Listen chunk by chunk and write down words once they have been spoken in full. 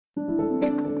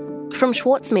From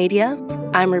Schwartz Media,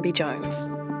 I'm Ruby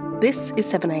Jones. This is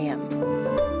 7am.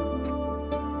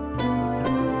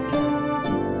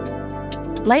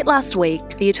 Late last week,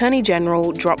 the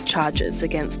Attorney-General dropped charges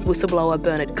against whistleblower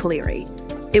Bernard Collaery.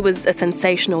 It was a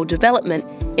sensational development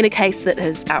in a case that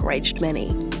has outraged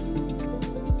many.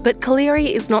 But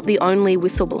Collaery is not the only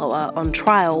whistleblower on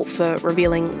trial for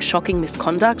revealing shocking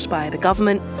misconduct by the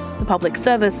government, the public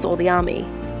service or the army.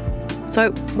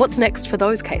 So what's next for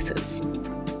those cases?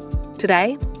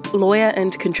 Today, lawyer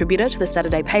and contributor to the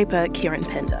Saturday paper, Kieran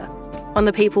Pender, on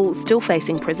the people still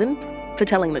facing prison for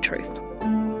telling the truth.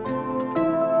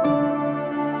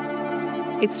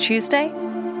 It's Tuesday,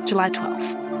 July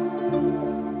 12th.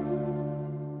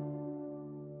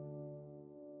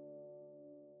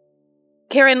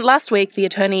 Kieran, last week the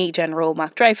Attorney-General,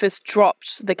 Mark Dreyfus,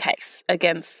 dropped the case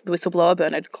against the whistleblower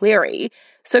Bernard Collaery.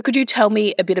 So could you tell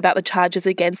me a bit about the charges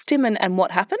against him and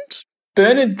what happened?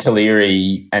 Bernard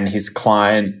Collaery and his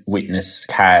client, Witness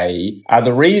K, are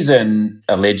the reason,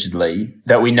 allegedly,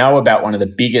 that we know about one of the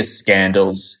biggest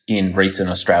scandals in recent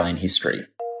Australian history.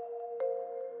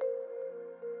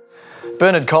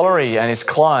 Bernard Collaery and his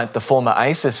client, the former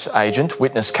ASIS agent,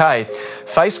 Witness K,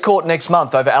 face court next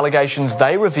month over allegations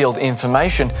they revealed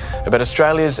information about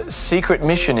Australia's secret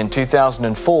mission in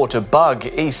 2004 to bug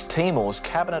East Timor's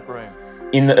cabinet room.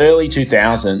 In the early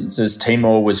 2000s, as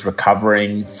Timor was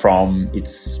recovering from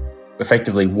its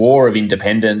effectively war of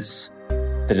independence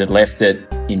that had left it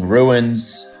in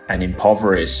ruins and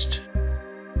impoverished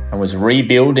and was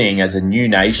rebuilding as a new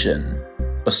nation,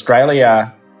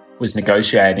 Australia was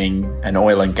negotiating an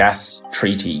oil and gas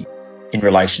treaty in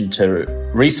relation to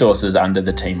resources under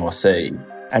the Timor Sea.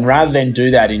 And rather than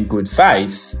do that in good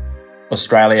faith,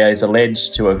 Australia is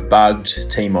alleged to have bugged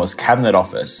Timor's cabinet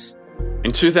office.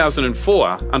 In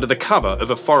 2004, under the cover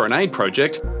of a foreign aid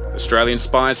project, Australian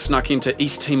spies snuck into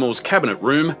East Timor's cabinet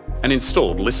room and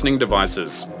installed listening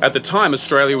devices. At the time,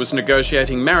 Australia was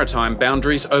negotiating maritime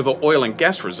boundaries over oil and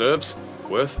gas reserves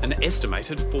worth an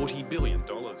estimated $40 billion.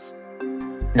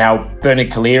 Now,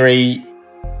 Bernard Collaery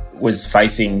was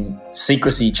facing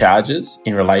secrecy charges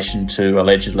in relation to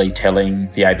allegedly telling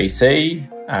the ABC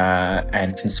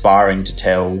and conspiring to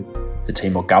tell the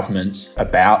Timor government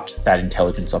about that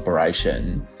intelligence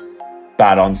operation.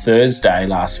 But on Thursday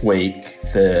last week,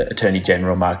 the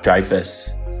Attorney-General, Mark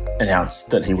Dreyfus,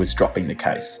 announced that he was dropping the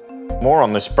case. More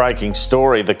on this breaking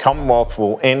story. The Commonwealth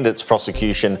will end its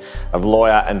prosecution of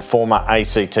lawyer and former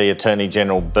ACT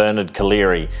Attorney-General Bernard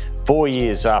Collaery 4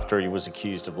 years after he was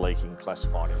accused of leaking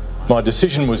classified information. My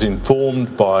decision was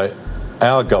informed by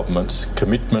our government's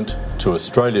commitment to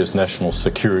Australia's national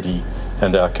security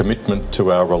and our commitment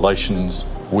to our relations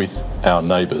with our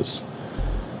neighbours.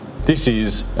 This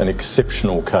is an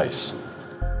exceptional case.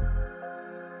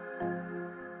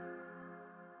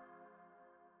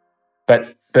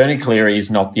 But Bernard Collaery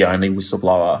is not the only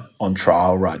whistleblower on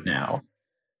trial right now.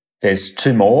 There's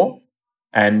two more,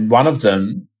 and one of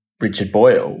them, Richard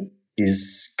Boyle,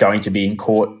 is going to be in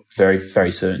court very,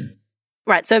 very soon.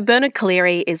 Right, so Bernard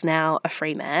Collaery is now a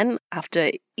free man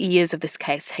after years of this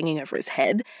case hanging over his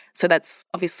head. So that's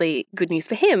obviously good news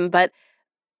for him, but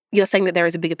you're saying that there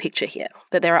is a bigger picture here,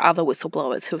 that there are other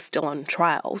whistleblowers who are still on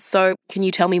trial. So can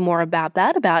you tell me more about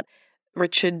that, about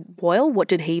Richard Boyle? What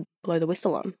did he blow the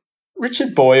whistle on?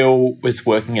 Richard Boyle was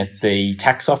working at the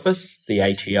tax office, the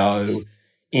ATO,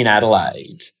 in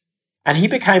Adelaide, and he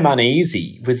became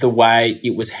uneasy with the way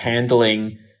it was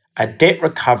handling a debt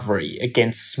recovery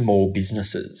against small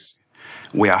businesses.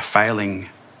 We are failing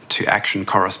to action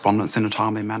correspondence in a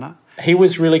timely manner. He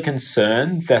was really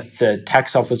concerned that the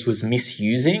tax office was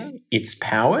misusing its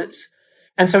powers,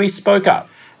 and so he spoke up.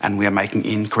 And we are making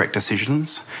incorrect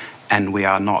decisions, and we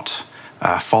are not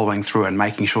following through and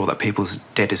making sure that people's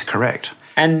debt is correct.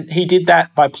 And he did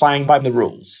that by playing by the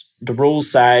rules. The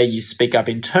rules say you speak up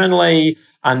internally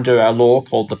under a law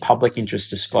called the Public Interest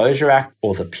Disclosure Act,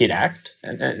 or the PID Act.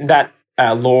 And that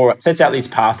law sets out these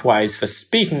pathways for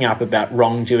speaking up about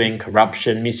wrongdoing,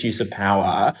 corruption, misuse of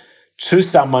power to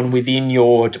someone within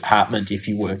your department if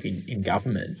you work in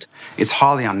government. It's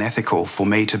highly unethical for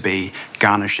me to be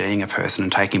garnishing a person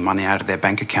and taking money out of their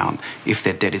bank account if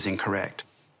their debt is incorrect.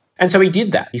 And so he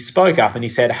did that. He spoke up and he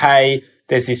said, hey,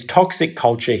 there's this toxic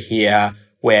culture here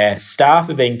where staff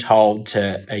are being told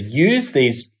to use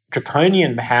these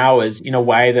draconian powers in a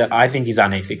way that I think is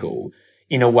unethical,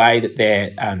 in a way that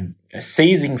they're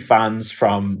seizing funds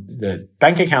from the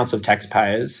bank accounts of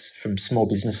taxpayers, from small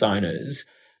business owners,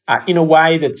 in a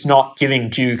way that's not giving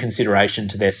due consideration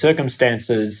to their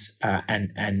circumstances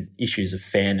and issues of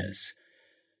fairness.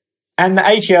 And the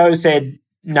ATO said,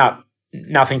 no,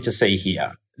 nothing to see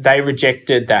here. they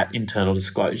rejected that internal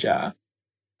disclosure.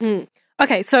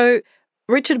 Okay, so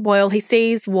Richard Boyle, he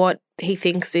sees what he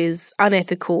thinks is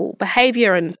unethical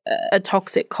behaviour and a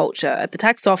toxic culture at the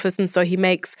tax office, and so he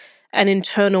makes an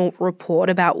internal report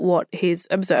about what he's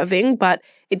observing, but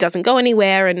it doesn't go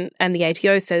anywhere, and the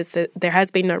ATO says that there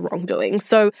has been no wrongdoing.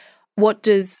 So what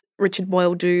does Richard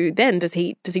Boyle do then? Does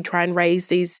he try and raise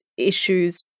these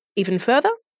issues even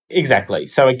further? Exactly.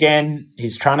 So again,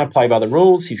 he's trying to play by the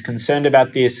rules. He's concerned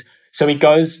about this. So he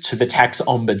goes to the Tax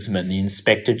Ombudsman, the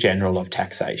Inspector General of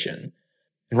Taxation,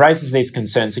 and raises these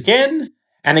concerns again,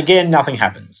 and again, nothing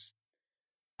happens.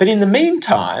 But in the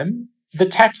meantime, the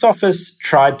tax office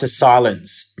tried to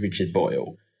silence Richard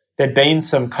Boyle. There'd been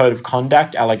some code of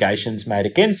conduct allegations made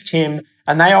against him,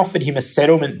 and they offered him a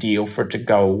settlement deal for it to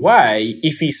go away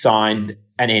if he signed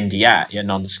an NDA, a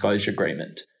non-disclosure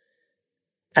agreement.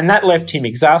 And that left him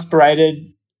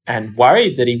exasperated and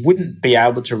worried that he wouldn't be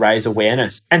able to raise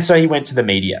awareness. And so he went to the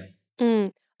media.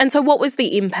 And so what was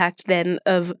the impact then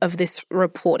of this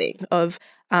reporting, of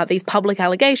these public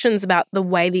allegations about the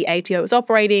way the ATO is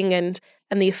operating and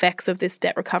the effects of this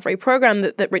debt recovery program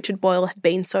that Richard Boyle had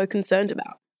been so concerned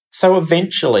about? So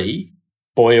eventually,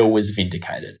 Boyle was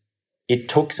vindicated. It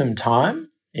took some time.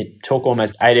 It took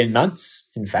almost 18 months,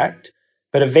 in fact.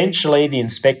 But eventually, the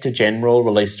Inspector General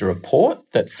released a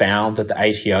report that found that the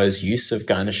ATO's use of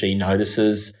garnishee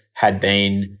notices had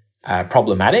been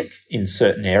problematic in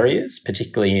certain areas,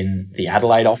 particularly in the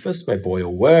Adelaide office where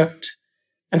Boyle worked.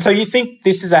 And so you think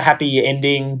this is a happy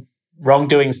ending,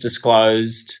 wrongdoings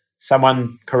disclosed,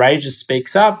 someone courageous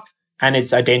speaks up, and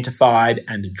it's identified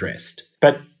and addressed.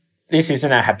 But this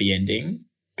isn't a happy ending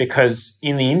because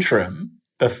in the interim,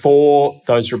 before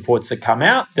those reports had come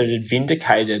out that had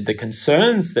vindicated the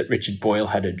concerns that Richard Boyle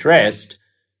had addressed,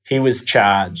 he was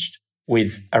charged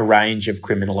with a range of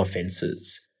criminal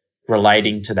offences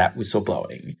relating to that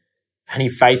whistleblowing. And he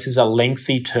faces a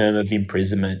lengthy term of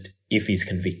imprisonment if he's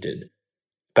convicted.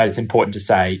 But it's important to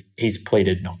say he's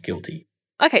pleaded not guilty.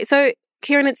 Okay, so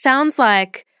Kieran, it sounds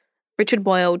like Richard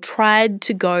Boyle tried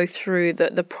to go through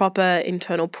the proper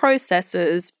internal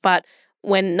processes, but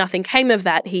when nothing came of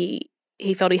that, he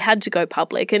felt he had to go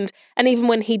public. And even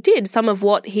when he did, some of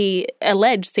what he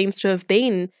alleged seems to have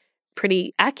been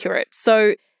pretty accurate.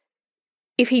 So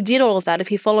if he did all of that, if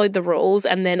he followed the rules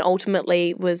and then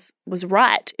ultimately was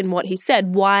right in what he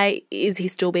said, why is he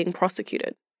still being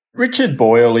prosecuted? Richard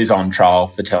Boyle is on trial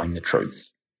for telling the truth.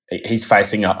 He's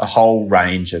facing a whole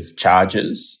range of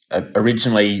charges.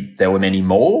 Originally, there were many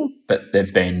more, but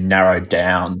they've been narrowed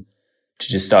down to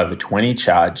just over 20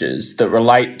 charges that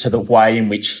relate to the way in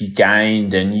which he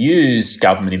gained and used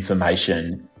government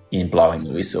information in blowing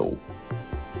the whistle.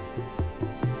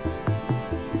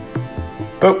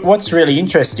 But what's really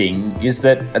interesting is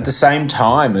that at the same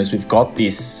time as we've got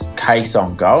this case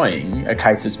ongoing, a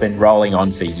case that's been rolling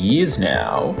on for years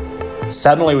now,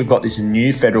 suddenly we've got this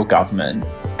new federal government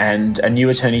and a new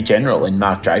Attorney General in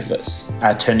Mark Dreyfus,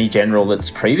 an Attorney General that's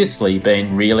previously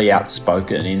been really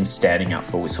outspoken in standing up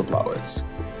for whistleblowers.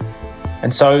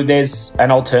 And so there's an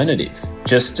alternative.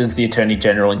 Just as the Attorney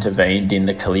General intervened in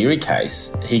the Collaery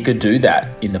case, he could do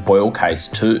that in the Boyle case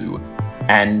too,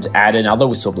 and add another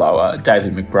whistleblower,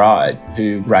 David McBride,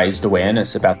 who raised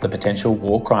awareness about the potential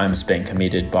war crimes being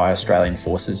committed by Australian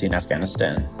forces in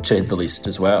Afghanistan, to the list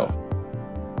as well.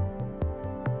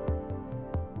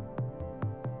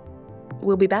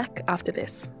 We'll be back after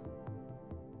this.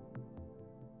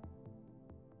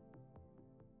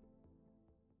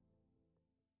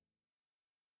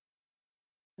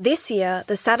 This year,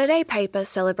 the Saturday paper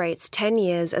celebrates 10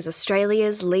 years as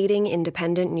Australia's leading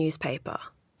independent newspaper.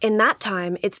 In that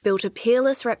time, it's built a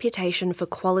peerless reputation for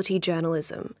quality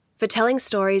journalism, for telling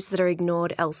stories that are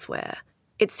ignored elsewhere.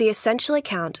 It's the essential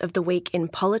account of the week in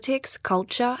politics,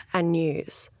 culture, and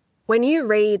news. When you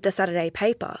read the Saturday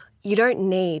paper, you don't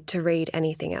need to read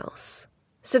anything else.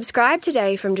 Subscribe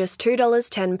today from just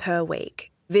 $2.10 per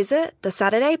week. Visit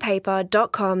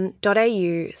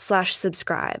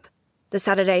thesaturdaypaper.com.au/subscribe. The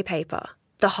Saturday Paper,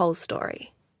 the whole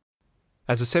story.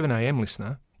 As a 7am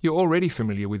listener, you're already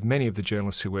familiar with many of the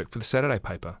journalists who work for the Saturday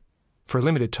Paper. For a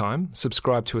limited time,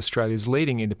 subscribe to Australia's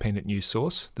leading independent news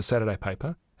source, the Saturday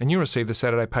Paper, and you'll receive the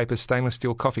Saturday Paper's stainless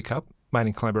steel coffee cup, made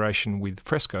in collaboration with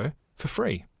Fresco, for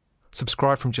free.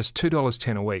 Subscribe from just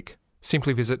 $2.10 a week.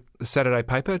 Simply visit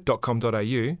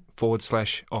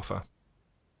thesaturdaypaper.com.au/offer.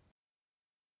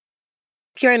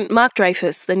 Kieran, Mark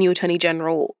Dreyfus, the new Attorney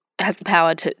General, has the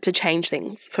power to change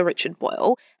things for Richard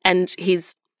Boyle, and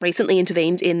he's recently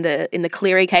intervened in the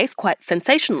Collaery case quite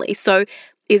sensationally. So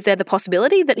is there the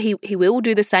possibility that he will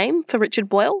do the same for Richard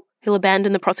Boyle? He'll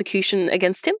abandon the prosecution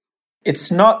against him?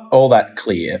 It's not all that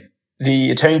clear.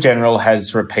 The Attorney General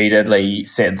has repeatedly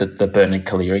said that the Bernard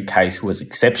Collaery case was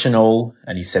exceptional,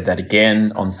 and he said that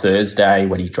again on Thursday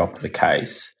when he dropped the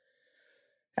case.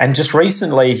 And just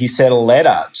recently, he sent a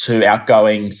letter to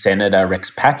outgoing Senator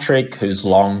Rex Patrick, who's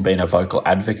long been a vocal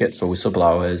advocate for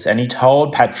whistleblowers, and he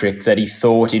told Patrick that he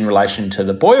thought in relation to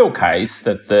the Boyle case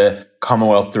that the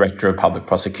Commonwealth Director of Public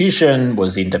Prosecution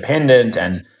was independent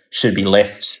and should be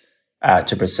left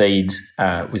to proceed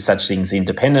with such things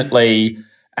independently,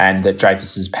 and that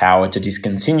Dreyfus's power to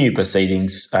discontinue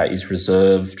proceedings is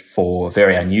reserved for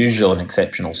very unusual and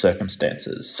exceptional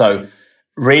circumstances. So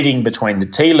reading between the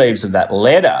tea leaves of that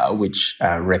letter, which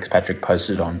Rex Patrick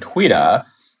posted on Twitter,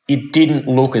 it didn't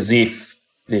look as if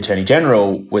the Attorney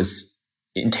General was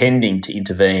intending to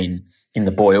intervene in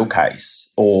the Boyle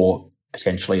case or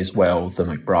potentially as well the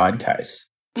McBride case.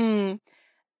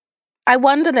 I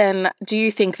wonder then, do you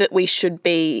think that we should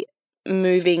be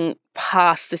moving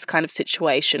past this kind of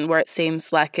situation where it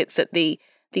seems like it's at the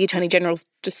Attorney General's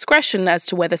discretion as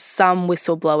to whether some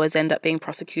whistleblowers end up being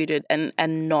prosecuted and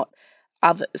not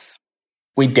others?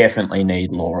 We definitely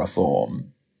need law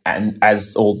reform, and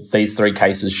as all these three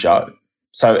cases show.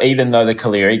 So even though the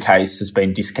Collaery case has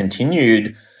been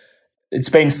discontinued, it's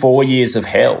been 4 years of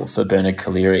hell for Bernard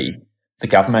Collaery. The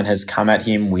government has come at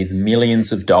him with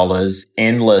millions of dollars,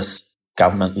 endless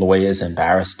government lawyers and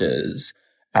barristers.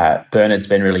 Bernard's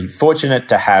been really fortunate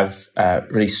to have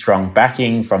really strong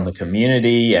backing from the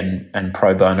community and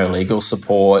pro bono legal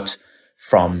support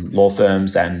from law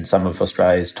firms and some of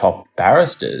Australia's top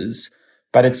barristers,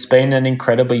 but it's been an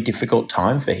incredibly difficult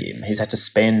time for him. He's had to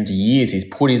spend years, he's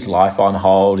put his life on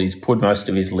hold, he's put most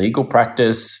of his legal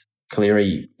practice.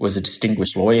 Collaery was a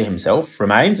distinguished lawyer himself,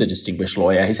 remains a distinguished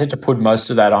lawyer. He's had to put most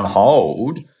of that on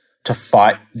hold to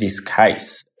fight this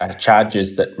case,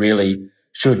 charges that really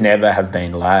should never have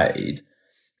been laid.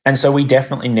 And so we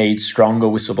definitely need stronger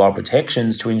whistleblower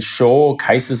protections to ensure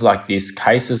cases like this,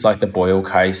 cases like the Boyle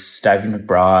case, David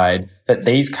McBride, that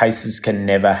these cases can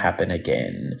never happen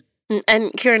again.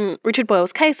 And Kieran, Richard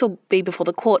Boyle's case will be before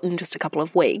the court in just a couple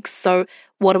of weeks. So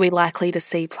what are we likely to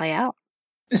see play out?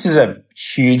 This is a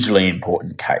hugely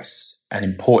important case, an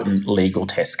important legal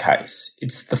test case.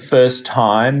 It's the first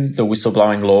time the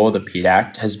whistleblowing law, the PIT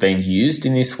Act, has been used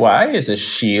in this way as a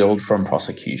shield from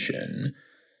prosecution.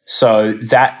 So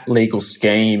that legal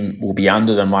scheme will be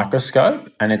under the microscope,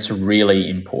 and it's really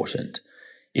important.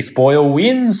 If Boyle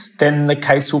wins, then the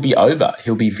case will be over.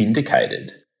 He'll be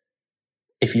vindicated.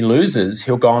 If he loses,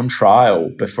 he'll go on trial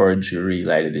before a jury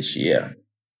later this year.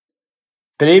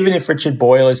 But even if Richard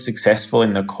Boyle is successful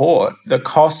in the court, the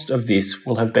cost of this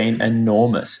will have been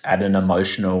enormous at an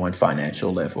emotional and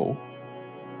financial level.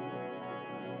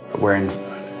 We're in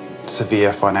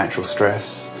severe financial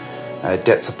stress.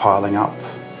 Debts are piling up.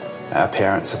 Our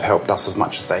parents have helped us as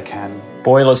much as they can.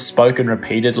 Boyle has spoken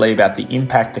repeatedly about the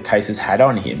impact the case has had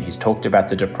on him. He's talked about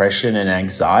the depression and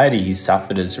anxiety he's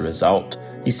suffered as a result.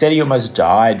 He said he almost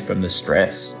died from the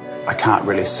stress. I can't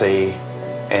really see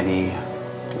any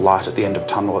light at the end of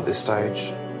tunnel at this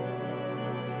stage.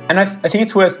 And I think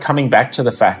it's worth coming back to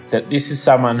the fact that this is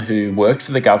someone who worked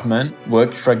for the government,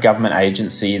 worked for a government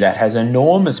agency that has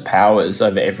enormous powers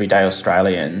over everyday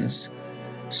Australians,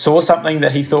 saw something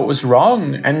that he thought was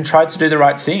wrong and tried to do the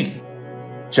right thing.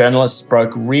 Journalists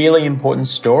broke really important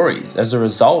stories as a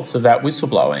result of that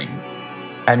whistleblowing,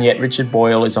 and yet Richard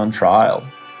Boyle is on trial.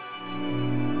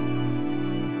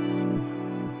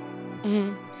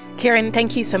 Kieran,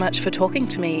 thank you so much for talking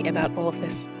to me about all of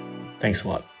this. Thanks a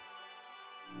lot.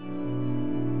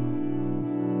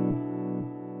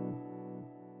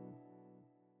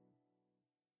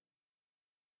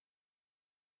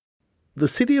 The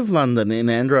City of London in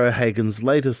Andrew O'Hagan's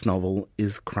latest novel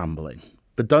is crumbling.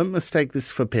 But don't mistake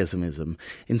this for pessimism.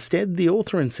 Instead, the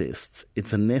author insists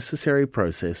it's a necessary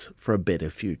process for a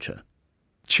better future.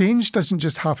 Change doesn't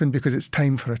just happen because it's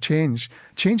time for a change.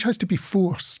 Change has to be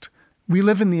forced. We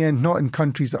live in the end not in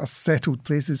countries that are settled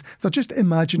places, they're just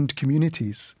imagined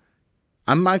communities.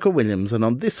 I'm Michael Williams, and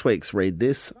on this week's Read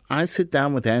This, I sit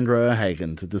down with Andrew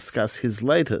O'Hagan to discuss his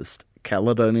latest,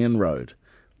 Caledonian Road.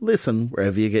 Listen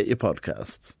wherever you get your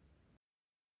podcasts.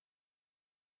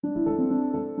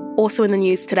 Also in the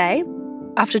news today,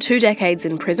 after 2 decades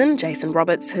in prison, Jason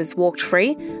Roberts has walked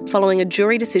free following a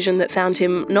jury decision that found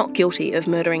him not guilty of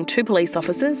murdering 2 police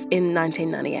officers in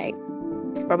 1998.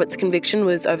 Roberts' conviction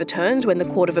was overturned when the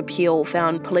Court of Appeal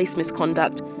found police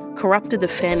misconduct corrupted the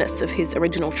fairness of his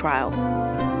original trial.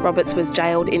 Roberts was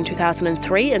jailed in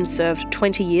 2003 and served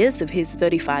 20 years of his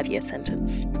 35-year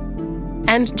sentence.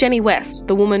 And Jenny West,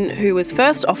 the woman who was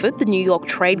first offered the New York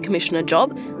Trade Commissioner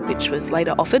job, which was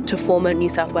later offered to former New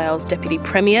South Wales Deputy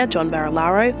Premier John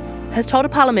Barilaro, has told a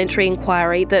parliamentary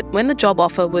inquiry that when the job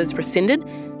offer was rescinded,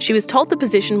 she was told the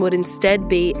position would instead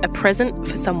be a present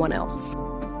for someone else.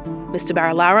 Mr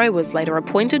Barilaro was later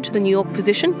appointed to the New York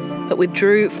position, but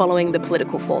withdrew following the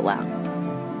political fallout.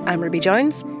 I'm Ruby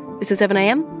Jones. This is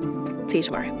 7am. See you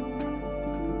tomorrow.